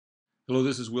Hello,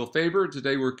 this is Will Faerber.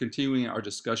 Today we're continuing our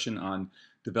discussion on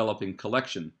developing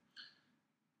collection.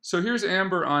 So here's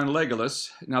Amber on Legolas.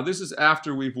 Now this is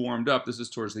after we've warmed up. This is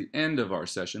towards the end of our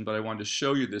session, but I wanted to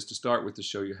show you this to start with to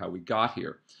show you how we got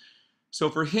here. So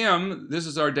for him, this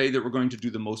is our day that we're going to do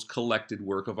the most collected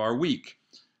work of our week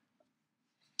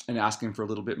and ask him for a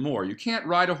little bit more. You can't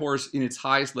ride a horse in its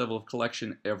highest level of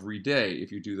collection every day. If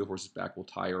you do, the horse's back will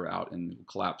tire out and it will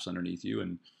collapse underneath you,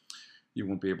 and you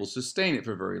won't be able to sustain it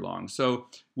for very long. So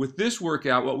with this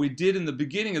workout, what we did in the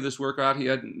beginning of this workout, he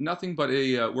had nothing but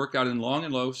a workout in long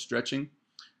and low, stretching,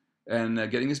 and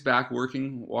getting his back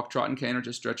working, walk, trot, and canter,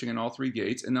 just stretching in all three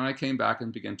gaits. And then I came back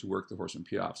and began to work the horse in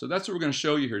piaffe. So that's what we're going to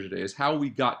show you here today, is how we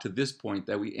got to this point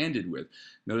that we ended with.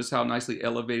 Notice how nicely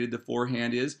elevated the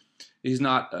forehand is. He's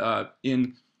not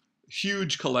in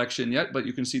huge collection yet, but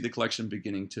you can see the collection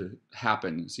beginning to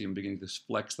happen. You see him beginning to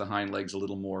flex the hind legs a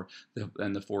little more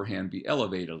and the forehand be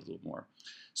elevated a little more.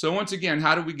 So once again,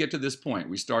 how did we get to this point?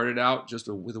 We started out just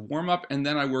with a warm-up, and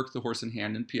then I worked the horse in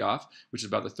hand in piaffe, which is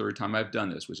about the third time I've done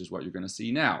this, which is what you're going to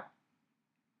see now.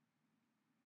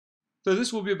 So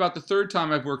this will be about the third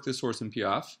time I've worked this horse in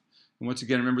piaffe. And once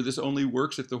again, remember, this only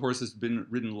works if the horse has been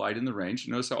ridden light in the range.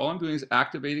 Notice how all I'm doing is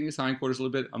activating his hindquarters a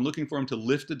little bit. I'm looking for him to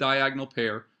lift a diagonal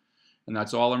pair, and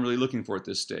that's all I'm really looking for at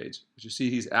this stage. But you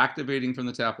see he's activating from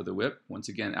the tap of the whip, once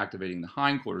again activating the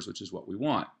hindquarters, which is what we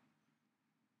want.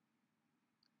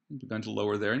 I've begun to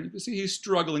lower there, and you can see he's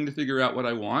struggling to figure out what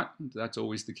I want. That's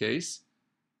always the case.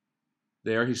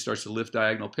 There he starts to lift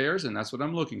diagonal pairs, and that's what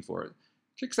I'm looking for.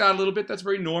 Kicks out a little bit. That's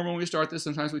very normal when we start this.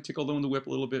 Sometimes we tickle them with the whip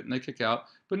a little bit and they kick out.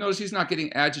 But notice he's not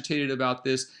getting agitated about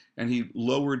this, and he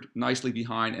lowered nicely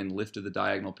behind and lifted the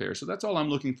diagonal pair. So that's all I'm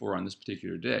looking for on this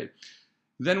particular day.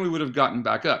 Then we would have gotten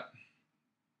back up.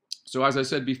 So as I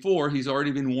said before, he's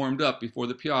already been warmed up before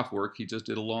the piaffe work. He just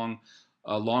did a long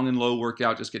and low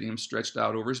workout, just getting him stretched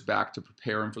out over his back to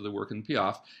prepare him for the work in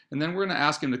piaffe. And then we're going to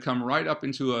ask him to come right up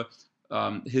into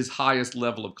his highest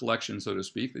level of collection, so to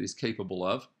speak, that he's capable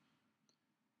of.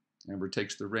 Amber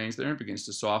takes the reins there and begins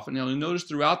to soften. Now you'll notice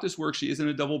throughout this work she is in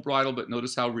a double bridle, but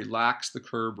notice how relaxed the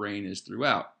curb rein is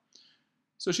throughout.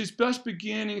 So she's just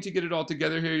beginning to get it all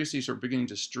together here. You see her beginning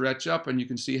to stretch up, and you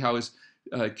can see how his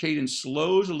cadence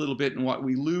slows a little bit, and what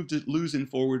we lose in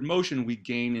forward motion, we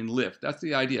gain in lift. That's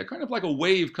the idea. Kind of like a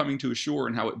wave coming to a shore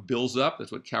and how it builds up.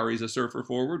 That's what carries a surfer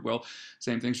forward. Well,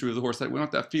 same thing's true of the horse. That we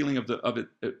want that feeling of the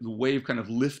wave kind of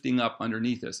lifting up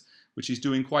underneath us, which he's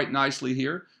doing quite nicely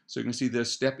here. So you can see the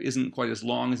step isn't quite as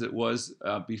long as it was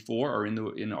before, or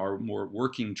in our more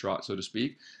working trot, so to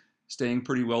speak. Staying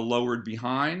pretty well lowered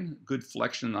behind, good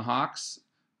flexion in the hocks,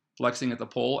 flexing at the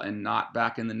pole and not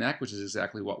back in the neck, which is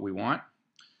exactly what we want.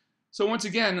 So once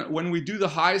again, when we do the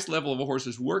highest level of a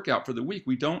horse's workout for the week,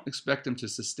 we don't expect them to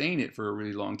sustain it for a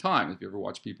really long time. If you ever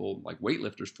watch people like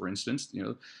weightlifters, for instance,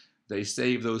 they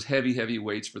save those heavy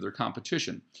weights for their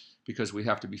competition because we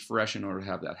have to be fresh in order to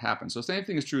have that happen. So same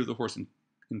thing is true of the horse in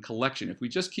collection. If we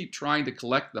just keep trying to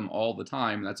collect them all the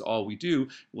time, and that's all we do,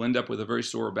 we'll end up with a very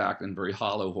sore back and very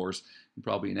hollow horse, and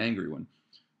probably an angry one.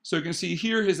 So you can see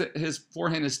here his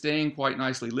forehand is staying quite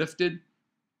nicely lifted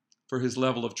for his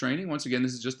level of training. Once again,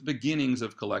 this is just the beginnings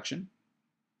of collection.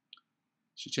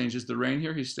 She changes the rein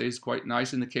here. He stays quite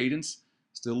nice in the cadence,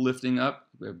 still lifting up.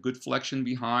 We have good flexion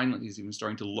behind. He's even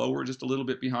starting to lower just a little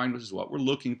bit behind, which is what we're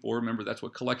looking for. Remember, that's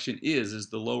what collection is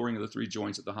the lowering of the three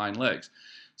joints of the hind legs.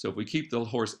 So if we keep the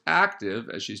horse active,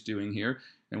 as she's doing here,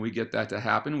 and we get that to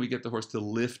happen, we get the horse to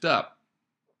lift up.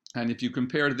 And if you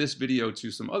compare this video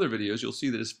to some other videos, you'll see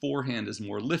that his forehand is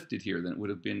more lifted here than it would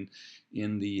have been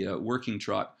in the working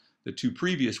trot, the two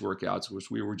previous workouts,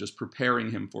 which we were just preparing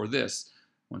him for this.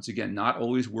 Once again, not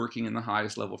always working in the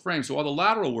highest level frame. So all the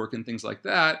lateral work and things like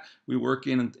that, we work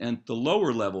in the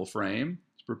lower level frame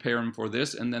to prepare him for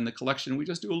this. And then the collection, we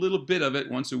just do a little bit of it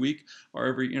once a week or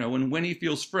every, when he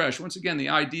feels fresh. Once again, the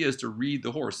idea is to read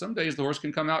the horse. Some days the horse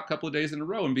can come out a couple of days in a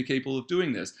row and be capable of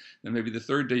doing this. Then maybe the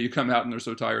third day you come out and they're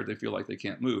so tired they feel like they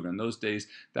can't move. And those days,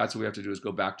 that's what we have to do, is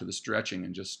go back to the stretching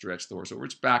and just stretch the horse over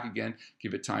its back again,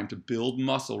 give it time to build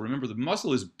muscle. Remember, the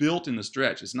muscle is built in the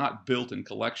stretch. It's not built in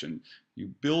collection. You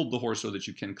build the horse so that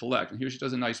you can collect. And here she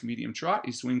does a nice medium trot.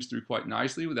 He swings through quite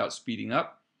nicely without speeding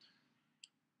up.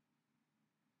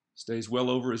 Stays well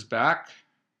over his back.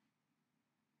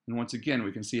 And once again,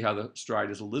 we can see how the stride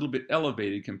is a little bit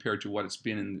elevated compared to what it's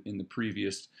been in the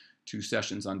previous two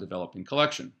sessions on developing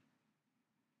collection.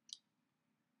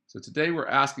 So today we're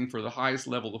asking for the highest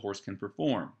level the horse can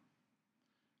perform.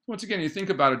 Once again, you think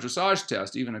about a dressage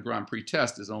test, even a Grand Prix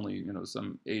test is only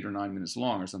some 8 or 9 minutes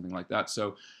long or something like that.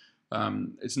 So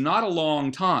it's not a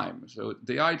long time. So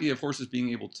the idea of horses being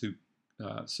able to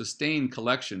sustained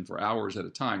collection for hours at a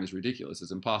time is ridiculous.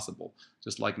 It's impossible.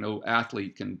 Just like no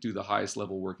athlete can do the highest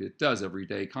level work it does every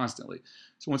day constantly.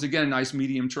 So once again, a nice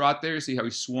medium trot there. See how he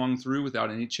swung through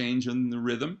without any change in the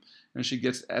rhythm. And she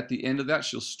gets at the end of that,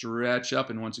 she'll stretch up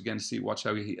and once again watch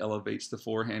how he elevates the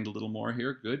forehand a little more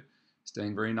here. Good.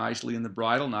 Staying very nicely in the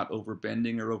bridle, not over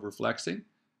bending or over flexing.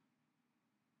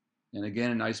 And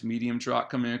again, a nice medium trot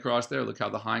coming across there. Look how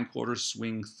the hindquarters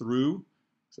swing through.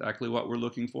 Exactly what we're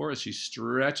looking for as she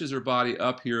stretches her body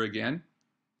up here again.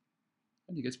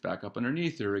 And he gets back up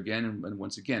underneath her again and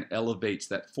once again elevates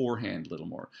that forehand a little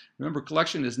more. Remember,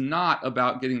 collection is not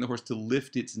about getting the horse to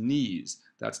lift its knees.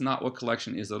 That's not what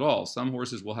collection is at all. Some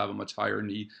horses will have a much higher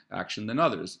knee action than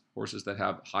others. Horses that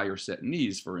have higher set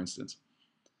knees, for instance.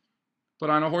 But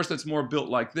on a horse that's more built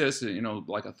like this, you know,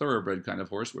 like a thoroughbred kind of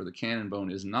horse where the cannon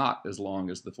bone is not as long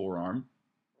as the forearm,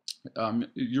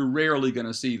 you're rarely going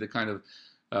to see the kind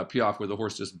of piaffe where the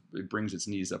horse just brings its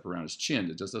knees up around his chin.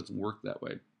 It just doesn't work that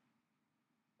way.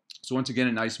 So once again,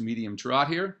 a nice medium trot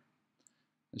here.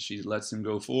 And she lets him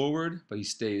go forward, but he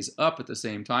stays up at the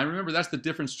same time. Remember, that's the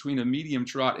difference between a medium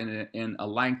trot and a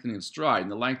lengthening of stride. In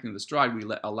the lengthening of the stride, we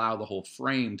allow the whole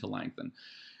frame to lengthen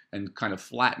and kind of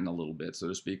flatten a little bit, so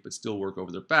to speak, but still work over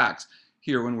their backs.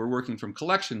 Here, when we're working from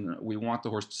collection, we want the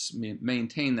horse to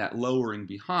maintain that lowering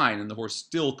behind and the horse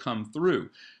still come through.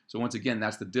 So once again,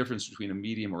 that's the difference between a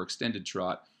medium or extended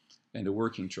trot and a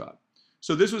working trot.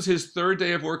 So this was his third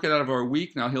day of workout out of our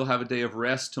week. Now he'll have a day of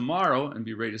rest tomorrow and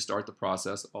be ready to start the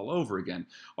process all over again.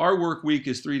 Our work week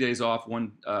is 3 days off,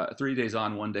 3 days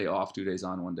on, 1 day off, 2 days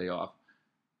on, 1 day off.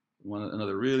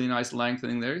 Another really nice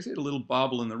lengthening there. You see a little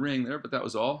bobble in the ring there, but that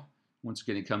was all. Once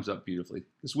again, he comes up beautifully.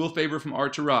 This is Will Faerber from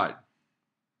Art to Ride.